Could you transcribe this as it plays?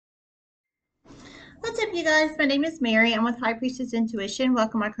What's up, you guys? My name is Mary. I'm with High Priestess Intuition.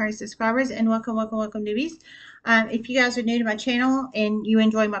 Welcome, my current subscribers, and welcome, newbies. If you guys are new to my channel and you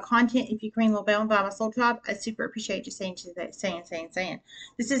enjoy my content, if you can ring the little bell and buy my soul drop, I super appreciate you saying.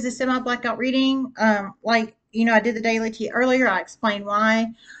 This is a semi-blackout reading. I did the daily tea earlier. I explained why.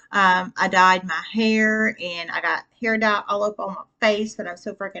 I dyed my hair and I got hair dye all up on my face, but I'm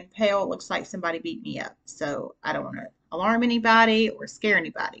so freaking pale. It looks like somebody beat me up. So I don't want to alarm anybody or scare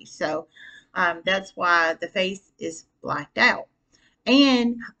anybody. So that's why the face is blacked out.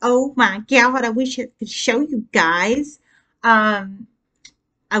 And oh my God, I wish I could show you guys. Um,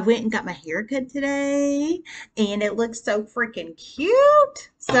 I went and got my hair cut today, and it looks so freaking cute.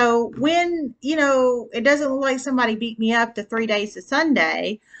 So when, it doesn't look like somebody beat me up the 3 days to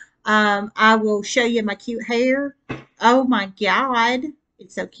Sunday, I will show you my cute hair. Oh my God,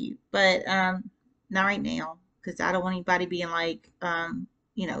 it's so cute. But not right now, because I don't want anybody being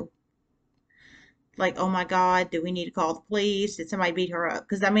you know, like, oh my God, do we need to call the police? Did somebody beat her up?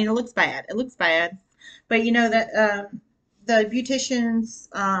 Because I mean, it looks bad. It looks bad. But you know that the beauticians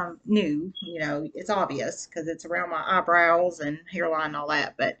knew. It's obvious because it's around my eyebrows and hairline and all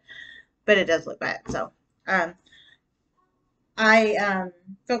that. But it does look bad. So um, I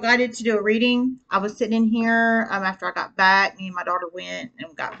felt guided to do a reading. I was sitting in here after I got back. Me and my daughter went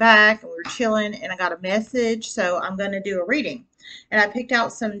and got back, and we were chilling, and I got a message. So I'm going to do a reading. And I picked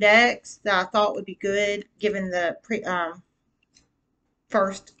out some decks that I thought would be good given the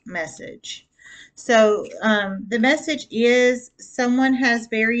first message. So the message is someone has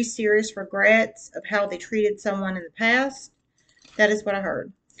very serious regrets of how they treated someone in the past. That is what I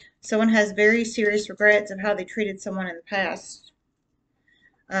heard. Someone has very serious regrets of how they treated someone in the past.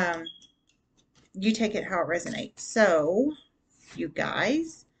 Um, you take it how it resonates. So, you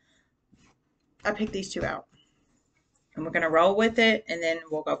guys, I picked these two out. And we're going to roll with it, and then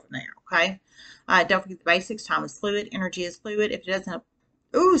we'll go from there, okay? Don't forget the basics. Time is fluid. Energy is fluid. If it doesn't,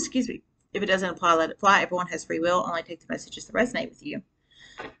 ooh, excuse me. If it doesn't apply, let it fly. Everyone has free will. Only take the messages that resonate with you.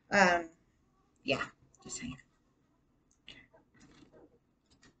 Yeah, just saying.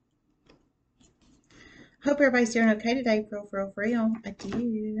 Hope everybody's doing okay today, for real. I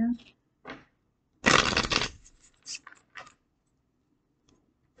do.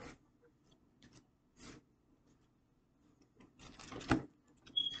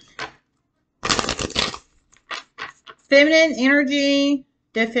 Feminine energy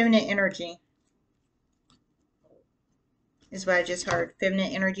to feminine energy is what I just heard.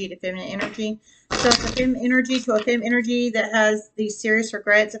 Feminine energy to feminine energy. So it's a feminine energy to a feminine energy that has these serious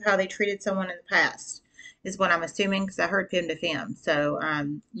regrets of how they treated someone in the past, is what I'm assuming because I heard fem to fem. So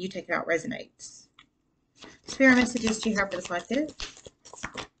you take it out resonates. Spirit messages do you have for the collective?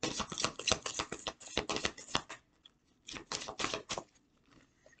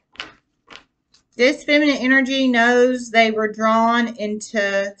 This feminine energy knows they were drawn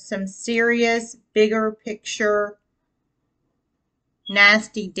into some serious, bigger picture,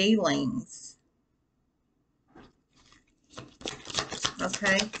 nasty dealings.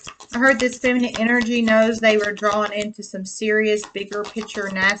 Okay. I heard this feminine energy knows they were drawn into some serious, bigger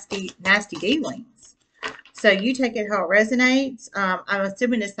picture, nasty dealings. So you take it how it resonates. I'm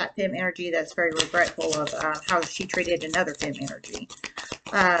assuming it's that fem energy that's very regretful of how she treated another fem energy.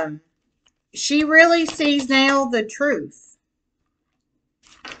 She really sees now the truth.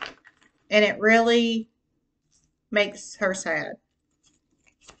 And it really makes her sad.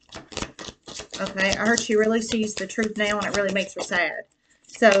 Okay, I heard she really sees the truth now, and it really makes her sad.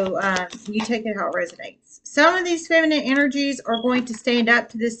 So you take it how it resonates. Some of these feminine energies are going to stand up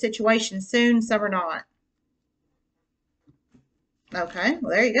to this situation soon. Some are not. Okay,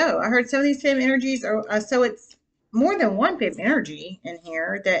 well, there you go. I heard some of these feminine energies are, so it's more than one feminine energy in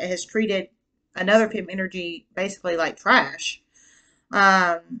here that has treated another feminine energy basically like trash.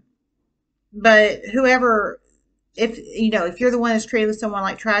 But whoever, if you're the one that's treated someone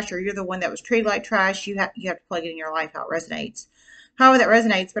like trash, or you're the one that was treated like trash, you have to plug it in your life how it resonates. However that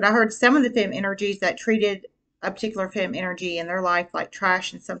resonates. But I heard some of the fem energies that treated a particular fem energy in their life like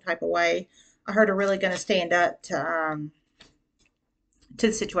trash in some type of way, I heard are really going to stand up to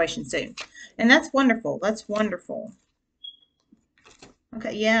the situation soon. And that's wonderful. That's wonderful.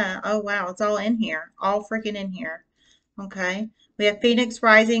 Okay, yeah. Oh, wow. It's all in here. All freaking in here. Okay. We have Phoenix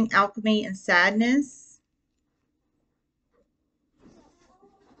Rising, Alchemy, and Sadness.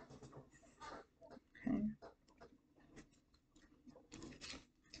 Okay.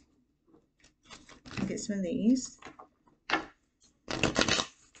 I'll get some of these.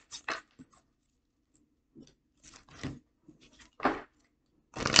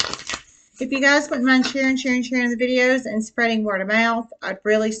 If if you guys wouldn't mind sharing the videos and spreading word of mouth, I'd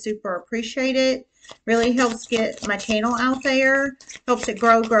really super appreciate it. Really helps get my channel out there. Helps it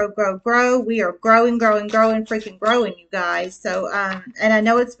grow, grow, grow, grow. We are growing, growing, growing, freaking growing, you guys. So, and I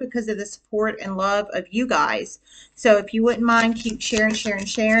know it's because of the support and love of you guys. So if you wouldn't mind, keep sharing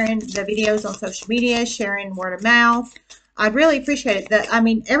the videos on social media, sharing word of mouth. I'd really appreciate it. I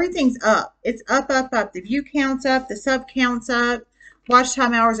mean, everything's up. It's up, up, up. The view count's up. The sub count's up. Watch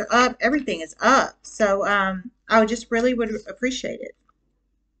time hours are up. Everything is up. So I would just really would appreciate it.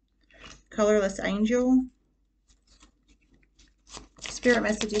 Colorless Angel. Spirit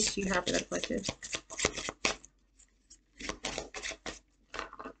messages do you have for the collective?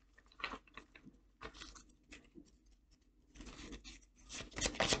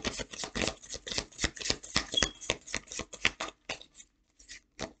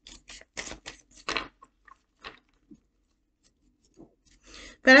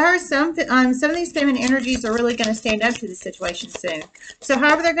 But I heard some of these feminine energies are really going to stand up to the situation soon. So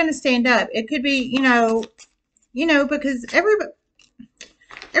however they're going to stand up, it could be, because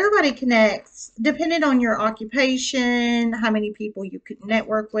everybody connects, depending on your occupation, how many people you could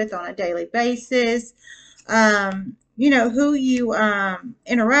network with on a daily basis, who you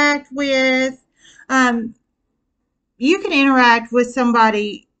interact with. You can interact with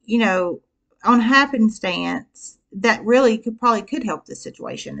somebody, on happenstance that really could help this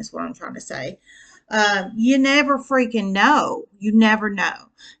situation, is what I'm trying to say. You never freaking know. You never know.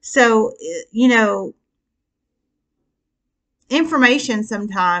 So, information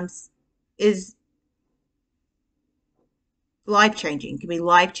sometimes is life-changing, can be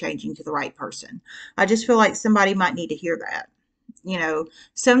life-changing to the right person. I just feel like somebody might need to hear that.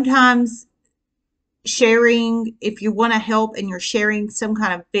 Sometimes sharing, if you want to help and you're sharing some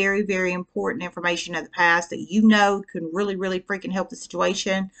kind of very, very important information of the past that can really, really freaking help the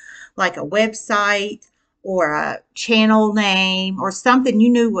situation, like a website or a channel name or something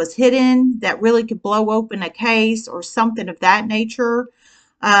you knew was hidden that really could blow open a case or something of that nature,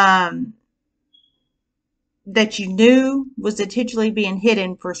 that you knew was intentionally being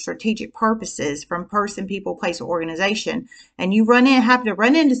hidden for strategic purposes from person, people, place, or organization, and you happen to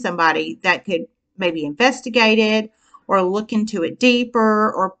run into somebody that could maybe investigate it or look into it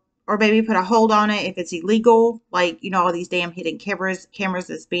deeper, or maybe put a hold on it if it's illegal, like all these damn hidden cameras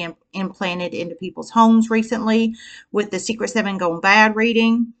that's being implanted into people's homes recently with the Secret 7 going bad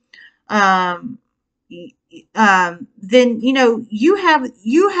reading. Then you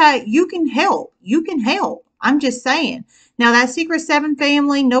can help. I'm just saying. Now that Secret 7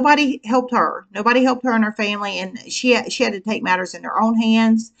 family, nobody helped her. Nobody helped her and her family, and she had to take matters in her own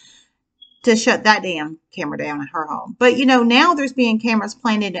hands to shut that damn camera down in her home. But now there's being cameras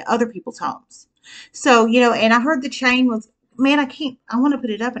planted in other people's homes. So and I heard the chain was, man, I want to put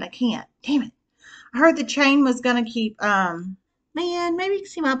it up and I can't. Damn it! I heard the chain was gonna keep. Man, maybe you can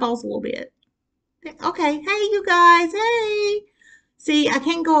see my balls a little bit. Okay, hey you guys, hey. See, I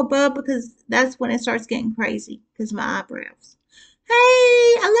can't go above because that's when it starts getting crazy because my eyebrows. Hey,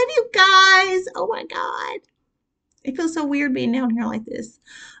 I love you guys. Oh my God. It feels so weird being down here like this.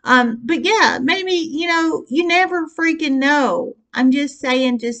 But yeah, maybe, you never freaking know. I'm just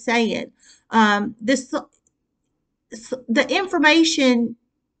saying. The information,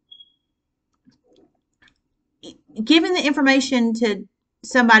 giving the information to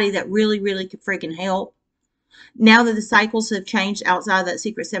somebody that really, really could freaking help. Now that the cycles have changed outside of that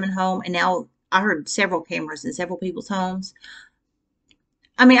Secret 7 home, and now I heard several cameras in several people's homes.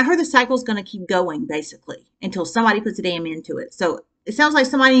 I mean, I heard the cycle's going to keep going, basically, until somebody puts a damn end to it. So it sounds like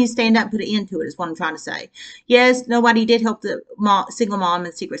somebody needs to stand up and put an end to it, is what I'm trying to say. Yes, nobody did help the single mom in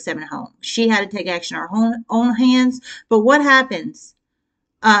the Secret 7 home. She had to take action in her own hands. But what happens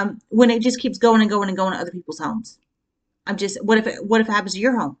when it just keeps going and going and going to other people's homes? What if it happens to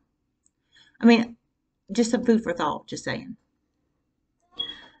your home? I mean, just some food for thought, just saying.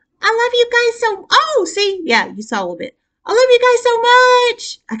 I love you guys so. Oh, see, yeah, you saw a little bit. I love you guys so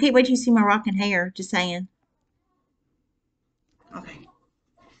much. I can't wait till you see my rocking hair. Just saying. Okay.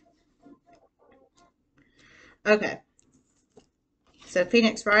 Okay. So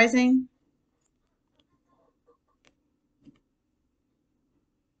Phoenix Rising.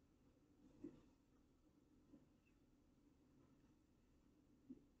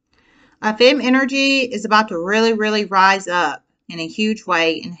 Femme energy is about to really, really rise up in a huge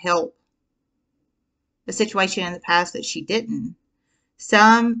way and help the situation in the past that she didn't.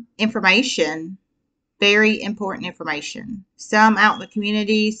 Some information, very important information. Some out in the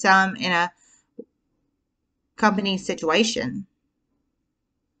community, some in a company situation.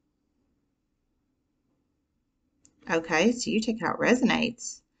 Okay, so you take how it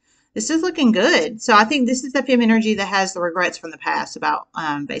resonates. This is looking good. So I think this is the fem energy that has the regrets from the past about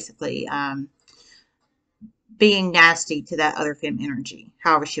basically being nasty to that other fem energy,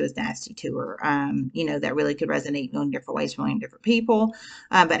 however she was nasty to her. That really could resonate in different ways for different people.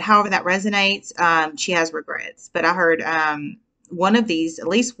 But however that resonates, she has regrets. But I heard one of these, at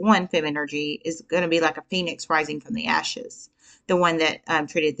least one fem energy, is going to be like a phoenix rising from the ashes. The one that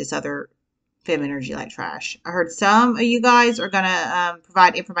treated this other fem energy like trash. I heard some of you guys are going to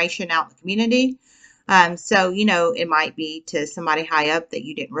provide information out in the community. So, it might be to somebody high up that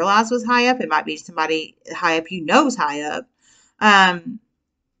you didn't realize was high up. It might be somebody high up you know is high up. Like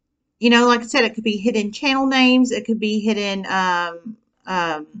I said, it could be hidden channel names. It could be hidden,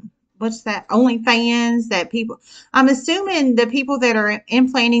 what's that? OnlyFans that people, I'm assuming the people that are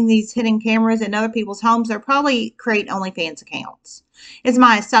implanting these hidden cameras in other people's homes, they're probably create OnlyFans accounts. It's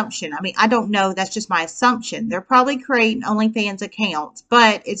my assumption. I mean, I don't know. That's just my assumption. They're probably creating OnlyFans accounts,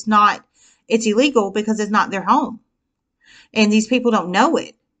 but it's illegal because it's not their home. And these people don't know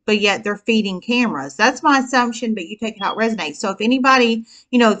it, but yet they're feeding cameras. That's my assumption, but you take it how it resonates. So if anybody,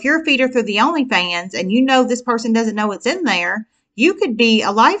 if you're a feeder through the OnlyFans and this person doesn't know what's in there, you could be a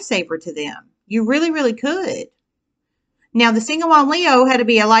lifesaver to them. You really, really could. Now, the single mom Leo had to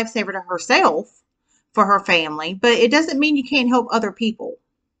be a lifesaver to herself for her family, but it doesn't mean you can't help other people.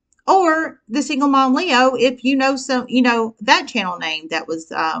 Or the single mom Leo, if that channel name that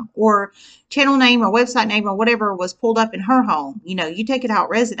was, or channel name or website name or whatever was pulled up in her home, you take it how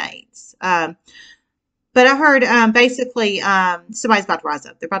it resonates. But I heard basically somebody's about to rise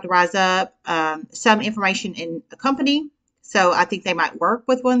up. They're about to rise up. Some information in a company. So I think they might work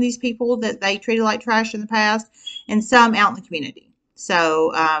with one of these people that they treated like trash in the past, and some out in the community.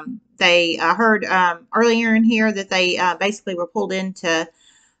 So I heard earlier in here that they basically were pulled into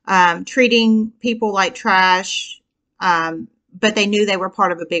treating people like trash, but they knew they were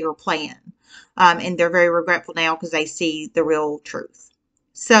part of a bigger plan. And they're very regretful now because they see the real truth.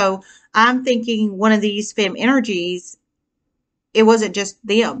 So I'm thinking one of these fem energies, it wasn't just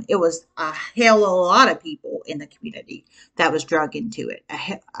them. It was a hell of a lot of people in the community that was drug into it.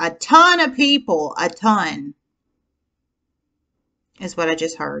 A ton of people, a ton is what I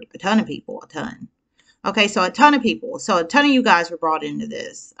just heard. A ton of people, a ton. Okay, so a ton of people. So a ton of you guys were brought into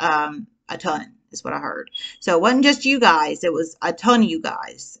this. A ton is what I heard. So it wasn't just you guys. It was a ton of you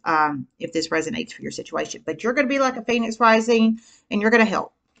guys, if this resonates for your situation. But you're going to be like a phoenix rising, and you're going to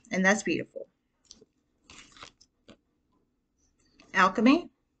help. And that's beautiful. Alchemy.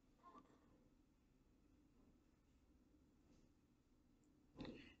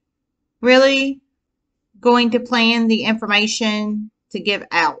 Really going to plan the information to give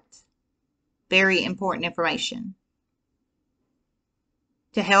out. Very important information.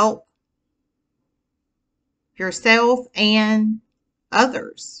 To help yourself and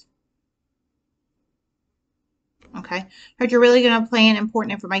others. Okay. Heard you're really going to plan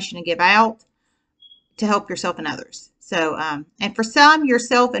important information to give out to help yourself and others. So, and for some,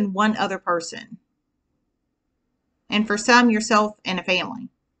 yourself and one other person. And for some, yourself and a family.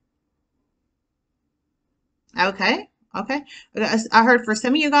 Okay. Okay. I heard for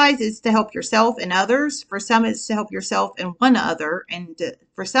some of you guys, it's to help yourself and others. For some, it's to help yourself and one other. And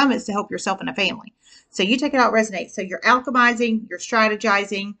for some, it's to help yourself and a family. So you take it out, resonate. So you're alchemizing, you're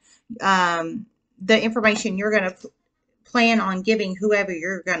strategizing, the information you're going to plan on giving whoever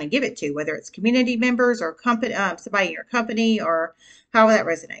you're going to give it to, whether it's community members or company, somebody in your company, or however that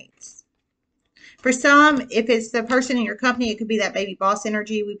resonates. For some, if it's the person in your company, it could be that baby boss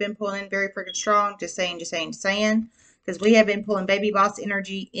energy we've been pulling very freaking strong. Just saying, because we have been pulling baby boss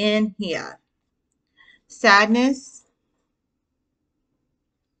energy in here. Sadness.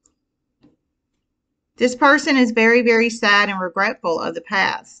 This person is very, very sad and regretful of the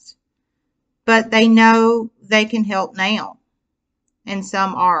past, but they know they can help now, and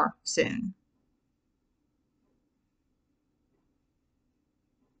some are soon.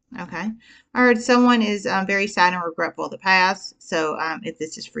 Okay. I heard someone is very sad and regretful of the past. So if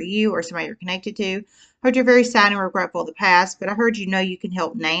this is for you or somebody you're connected to, I heard you're very sad and regretful of the past, but I heard you know you can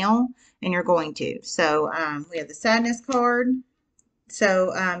help now, and you're going to. So we have the sadness card.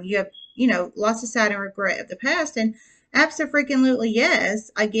 So you have, lots of sad and regret of the past, and absolutely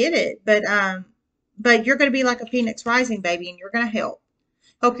yes, I get it. But you're going to be like a phoenix rising, baby, and you're going to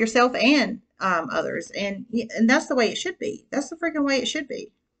help yourself and others, and that's the way it should be. That's the freaking way it should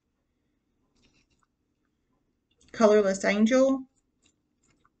be. Colorless angel.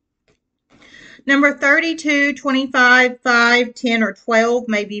 Number 32, 25, 5, 10, or 12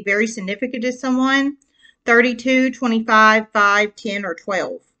 may be very significant to someone. 32, 25, 5, 10, or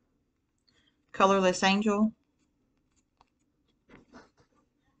 12. Colorless angel.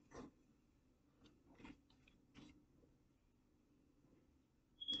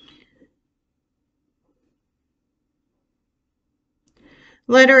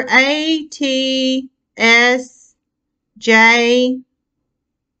 Letter A, T, S, J,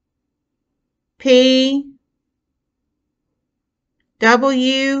 P,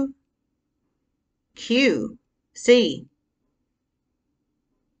 W, Q, C,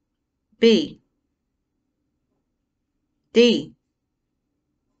 B, D.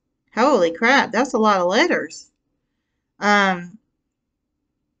 Holy crap, that's a lot of letters. Um,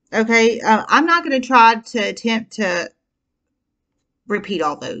 okay, I'm not going to try to attempt to repeat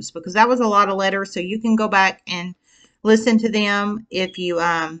all those because that was a lot of letters. So you can go back and listen to them if you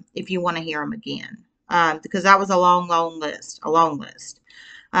want to hear them again. Because that was a long list, a long list.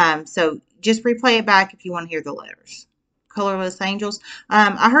 So just replay it back if you want to hear the letters. Colorless angels.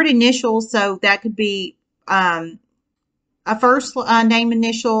 I heard initials, so that could be a first name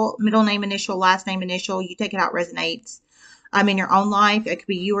initial, middle name initial, last name initial. You take it out resonates. In your own life, it could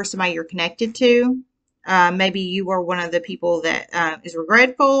be you or somebody you're connected to. Maybe you were one of the people that is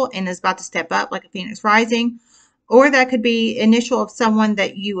regretful and is about to step up, like a phoenix rising, or that could be initial of someone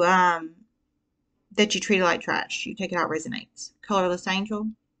that you treated like trash. You take it out resonates. Colorless angel.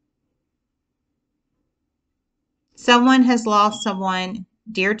 Someone has lost someone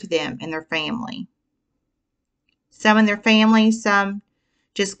dear to them in their family. Some in their family, some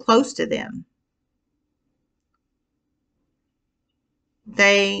just close to them.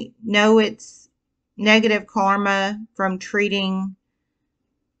 They know it's negative karma from treating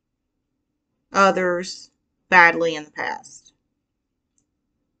others badly in the past.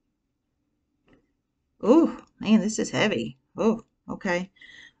 Ooh, man, this is heavy. Oh, okay.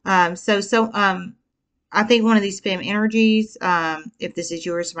 I think one of these fem energies, if this is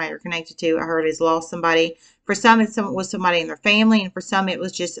yours, somebody you're connected to, I heard has lost somebody. For some, was somebody in their family, and for some, it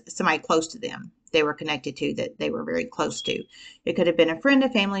was just somebody close to them they were connected to that they were very close to. It could have been a friend, a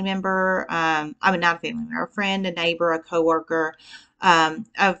family member, not a family member, a friend, a neighbor, a coworker,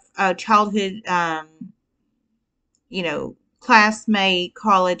 a childhood, classmate,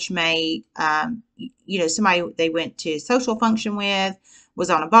 college mate, somebody they went to social function with, was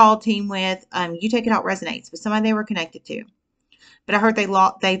on a ball team with. You take it out resonates, but somebody they were connected to. But I heard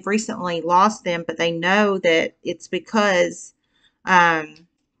they've recently lost them, but they know that it's because um,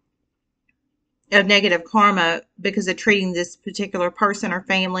 of negative karma because of treating this particular person or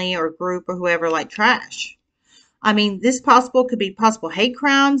family or group or whoever like trash. This could be possible hate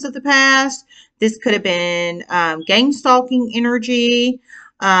crimes of the past. This could have been gang stalking energy,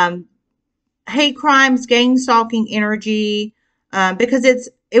 um, hate crimes, gang stalking energy, because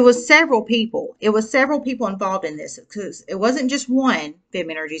it was several people. It was several people involved in this because it wasn't just one fem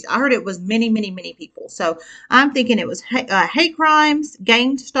energies. I heard it was many, many, many people. So I'm thinking it was hate crimes,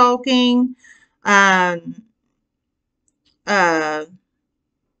 gang stalking, um, uh,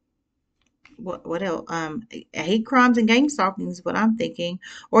 what else? Hate crimes and gang stalking is what I'm thinking,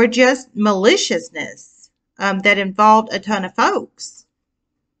 or just maliciousness that involved a ton of folks.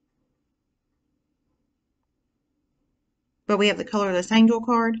 But we have the colorless angel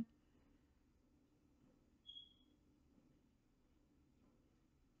card.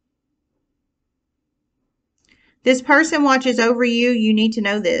 This person watches over you. You need to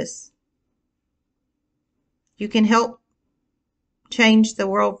know this. You can help change the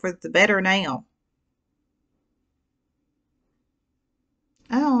world for the better now.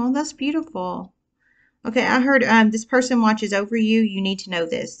 Oh, that's beautiful. Okay, I heard this person watches over you. You need to know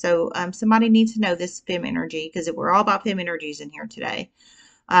this. So somebody needs to know this fem energy because we're all about fem energies in here today.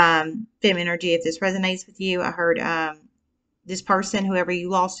 Fem energy, if this resonates with you, I heard this person, whoever you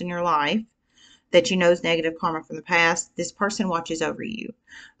lost in your life, that you know is negative karma from the past, this person watches over you.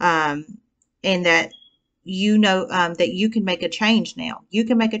 And that you know that you can make a change now. You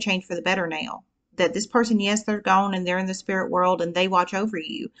can make a change for the better now. That this person, yes, they're gone and they're in the spirit world and they watch over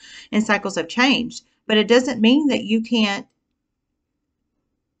you and cycles have changed. But it doesn't mean that you can't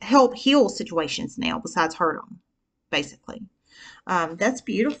help heal situations now besides hurt them, basically. That's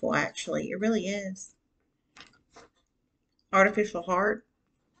beautiful, actually. It really is. Artificial heart.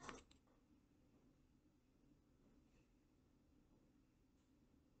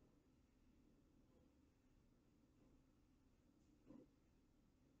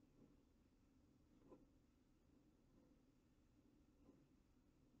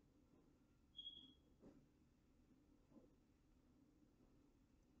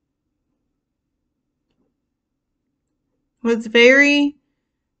 Was very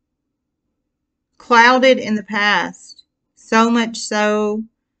clouded in the past. So much so,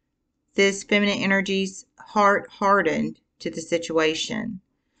 this feminine energy's heart hardened to the situation.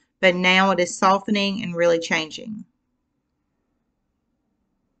 But now it is softening and really changing.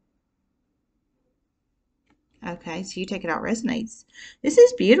 Okay, so you take it out resonates. This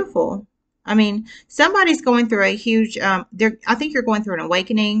is beautiful. I mean, somebody's going through a huge, I think you're going through an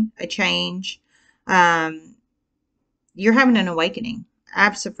awakening, a change. Um, you're having an awakening.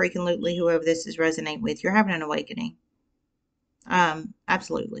 Absolutely, whoever this is resonating with, you're having an awakening.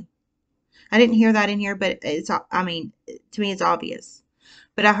 Absolutely. I didn't hear that in here, but I mean, to me, it's obvious.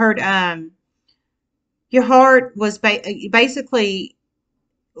 But I heard, your heart was basically,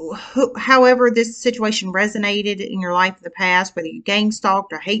 however this situation resonated in your life in the past, whether you gang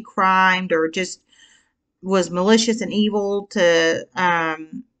stalked or hate crimed or just was malicious and evil to a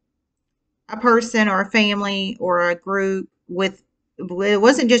person or a family or a group with, it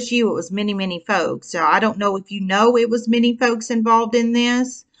wasn't just you, it was many, many folks. So I don't know if you know it was many folks involved in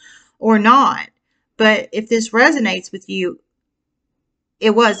this or not. But if this resonates with you,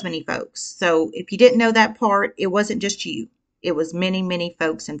 it was many folks. So if you didn't know that part, it wasn't just you. It was many, many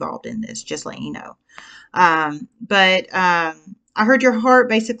folks involved in this, just letting you know. But I heard your heart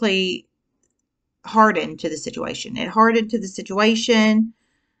basically hardened to the situation. It hardened to the situation.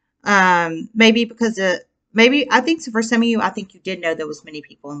 Maybe because maybe I think for some of you, I think you did know there was many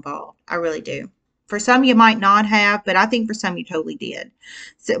people involved. I really do. For some, you might not have, but I think for some, you totally did.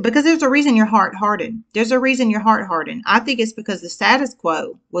 So, because there's a reason your heart hardened. There's a reason your heart hardened. I think it's because the status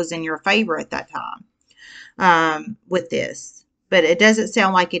quo was in your favor at that time with this, but it doesn't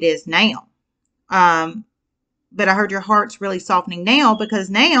sound like it is now. But I heard your heart's really softening now because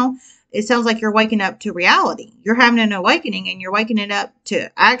now it sounds like you're waking up to reality. You're having an awakening and you're waking it up to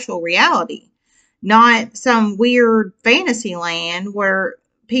actual reality, not some weird fantasy land where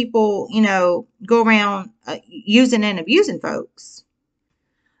people, go around using and abusing folks.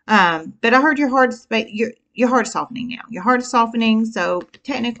 But I heard your heart's softening now. Your heart is softening. So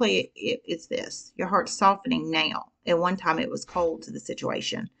technically it's this. Your heart's softening now. At one time it was cold to the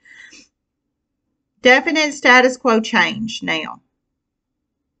situation. Definite status quo change now.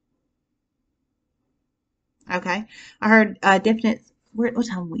 Okay. I heard definite, what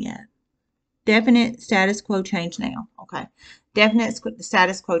time are we at? Definite status quo change now. Okay. Definite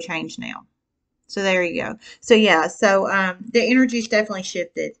status quo change now. So there you go. So yeah, so the energy's definitely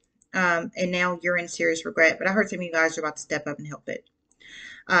shifted. And now you're in serious regret. But I heard some of you guys are about to step up and help it.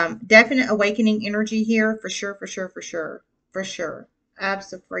 Definite awakening energy here for sure, for sure, for sure. For sure.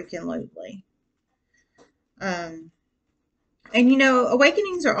 Absolutely. And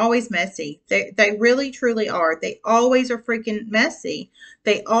awakenings are always messy. They really truly are. They always are freaking messy.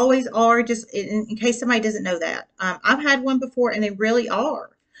 They always are, just in case somebody doesn't know that. I've had one before and they really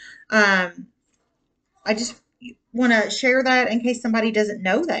are. I just want to share that in case somebody doesn't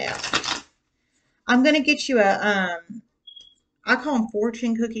know that. I'm going to get you I call them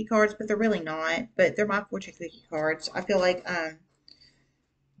fortune cookie cards, but they're really not. But they're my fortune cookie cards. I feel like, I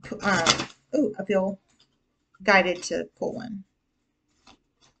feel guided to pull one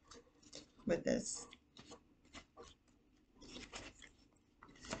with this.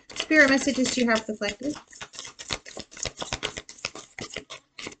 Spirit messages you have deflected.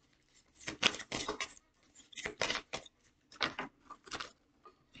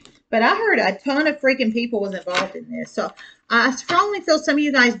 But I heard a ton of freaking people was involved in this. So I strongly feel some of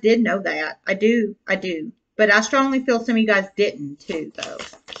you guys did know that. I do. But I strongly feel some of you guys didn't too, though.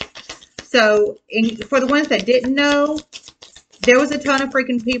 So for the ones that didn't know, there was a ton of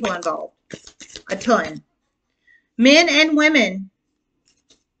freaking people involved. A ton. Men and women.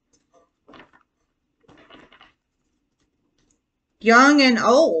 Young and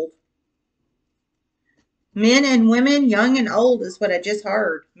old. Men and women, young and old is what I just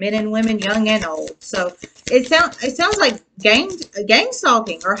heard. Men and women, young and old. So it sounds like gang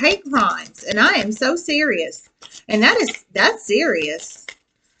stalking or hate crimes, and I am so serious. And that's serious.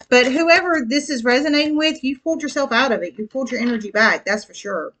 But whoever this is resonating with, you've pulled yourself out of it. You pulled your energy back, that's for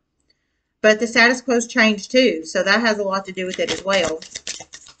sure. But the status quo's changed too, so that has a lot to do with it as well.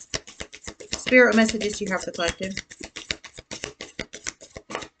 Spirit messages you have the collective.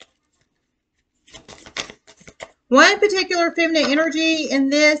 One particular feminine energy in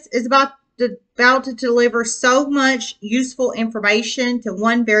this is about to deliver so much useful information to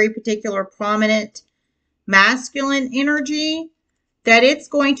one very particular prominent masculine energy that it's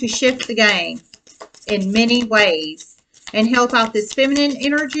going to shift the game in many ways and help out this feminine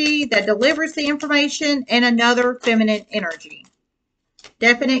energy that delivers the information and another feminine energy.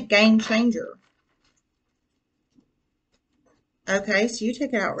 Definite game changer. Okay, so you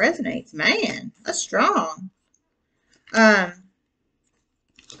take it out resonates. Man, that's strong.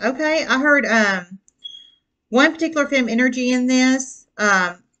 Okay, I heard one particular femme energy in this.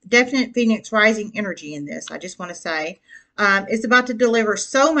 Definite Phoenix rising energy in this. I just want to say. It's about to deliver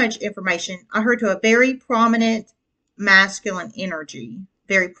so much information. I heard to a very prominent masculine energy,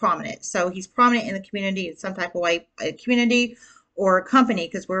 very prominent. So he's prominent in the community in some type of way, a community or a company,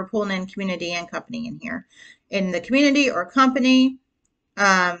 because we're pulling in community and company in here. In the community or company,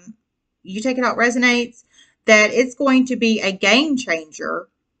 you take it out resonates, that it's going to be a game changer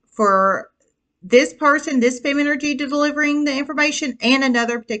for this person, this fem energy delivering the information, and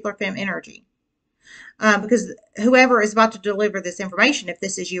another particular fem energy. Because whoever is about to deliver this information, if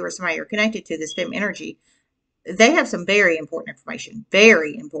this is you or somebody you're connected to, this fem energy, they have some very important information,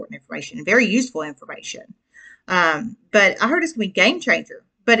 and very useful information. But I heard it's going to be game changer.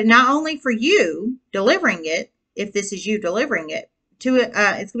 But not only for you delivering it, if this is you delivering it, to it's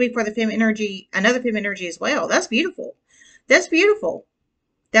going to be for the fem energy, another fem energy as well. That's beautiful. That's beautiful.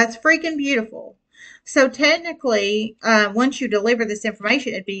 That's freaking beautiful. So technically, once you deliver this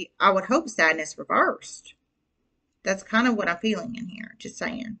information, it'd be, I would hope, sadness reversed. That's kind of what I'm feeling in here. Just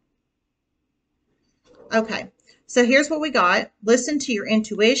saying. Okay. So here's what we got. Listen to your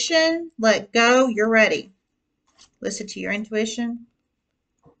intuition. Let go. You're ready. Listen to your intuition.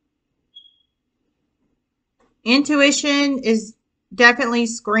 Intuition is definitely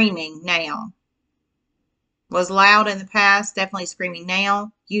screaming now. Was loud in the past, definitely screaming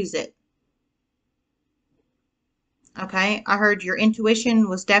now. Use it. Okay, I heard your intuition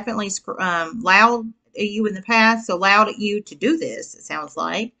was definitely loud at you in the past, so loud at you to do this, it sounds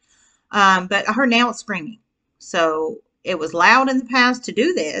like. But I heard now it's screaming. So it was loud in the past to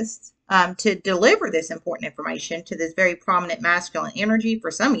do this, to deliver this important information to this very prominent masculine energy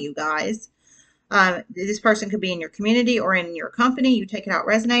for some of you guys. This person could be in your community or in your company. You take it out,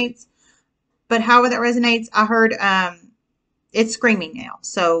 resonates. But however that resonates, I heard it's screaming now.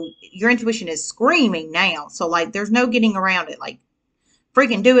 So your intuition is screaming now. So like there's no getting around it. Like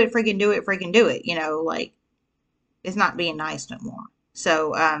freaking do it, freaking do it, freaking do it. You know, like it's not being nice no more.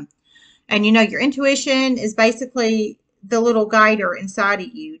 So, and you know, your intuition is basically the little guider inside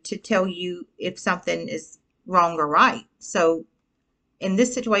of you to tell you if something is wrong or right. So in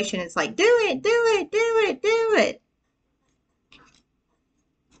this situation, it's like, do it, do it, do it, do it.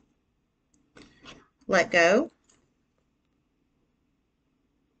 Let go.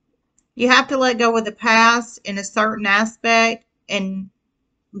 You have to let go of the past in a certain aspect and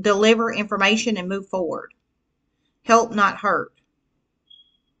deliver information and move forward. Help, not hurt.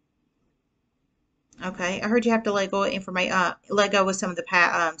 Okay, I heard you have to let go of information, let go of some of the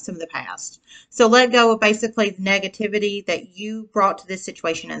past. So let go of basically the negativity that you brought to this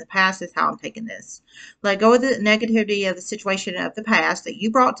situation in the past is how I'm taking this. Let go of the negativity of the situation of the past that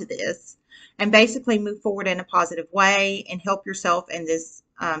you brought to this, and basically move forward in a positive way and help yourself in this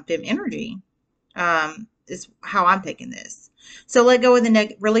fem energy. Is how I'm taking this. So let go of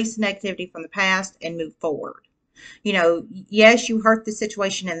the release the negativity from the past and move forward. You know, yes, you hurt the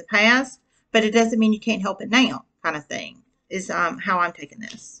situation in the past, but it doesn't mean you can't help it now, kind of thing, is how I'm taking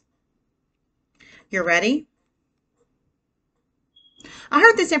this. You're ready? I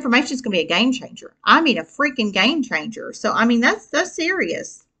heard this information is going to be a game changer. I mean, a freaking game changer. So, I mean, that's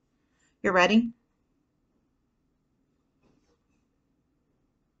serious. You're ready?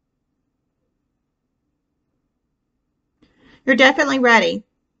 You're definitely ready.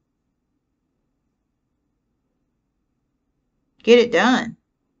 Get it done.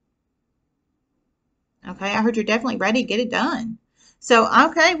 Okay, I heard you're definitely ready to get it done. So,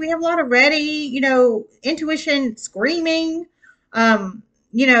 okay, we have a lot of ready, you know, intuition screaming,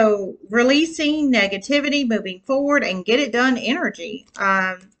 you know, releasing negativity, moving forward, and get it done energy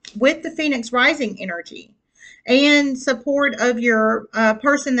with the Phoenix Rising energy and support of your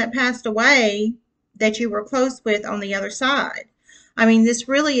person that passed away that you were close with on the other side. I mean, this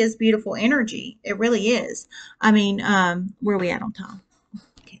really is beautiful energy. It really is. I mean, where are we at on time?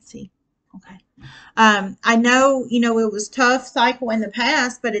 Can't see. Okay. I know, you know, it was tough cycle in the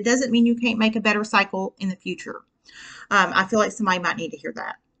past, but it doesn't mean you can't make a better cycle in the future. I feel like somebody might need to hear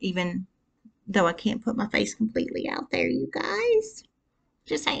that, even though I can't put my face completely out there, you guys.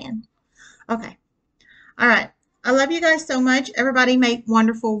 Just saying. Okay. All right. I love you guys so much. Everybody make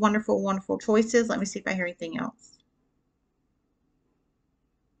wonderful, wonderful, wonderful choices. Let me see if I hear anything else.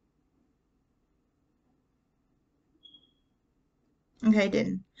 Okay, I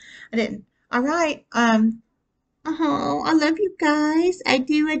didn't. I didn't. All right. Oh, I love you guys. I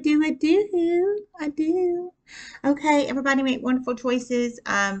do, I do, I do. I do. Okay, everybody make wonderful choices.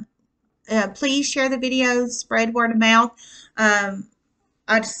 Please share the videos, spread word of mouth.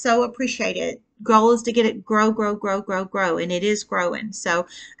 I'd so appreciate it. Goal is to get it grow, grow, grow, grow, grow, and it is growing. So,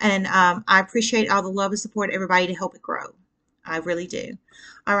 and I appreciate all the love and support everybody to help it grow. I really do.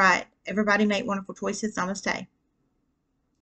 All right, everybody make wonderful choices. Namaste.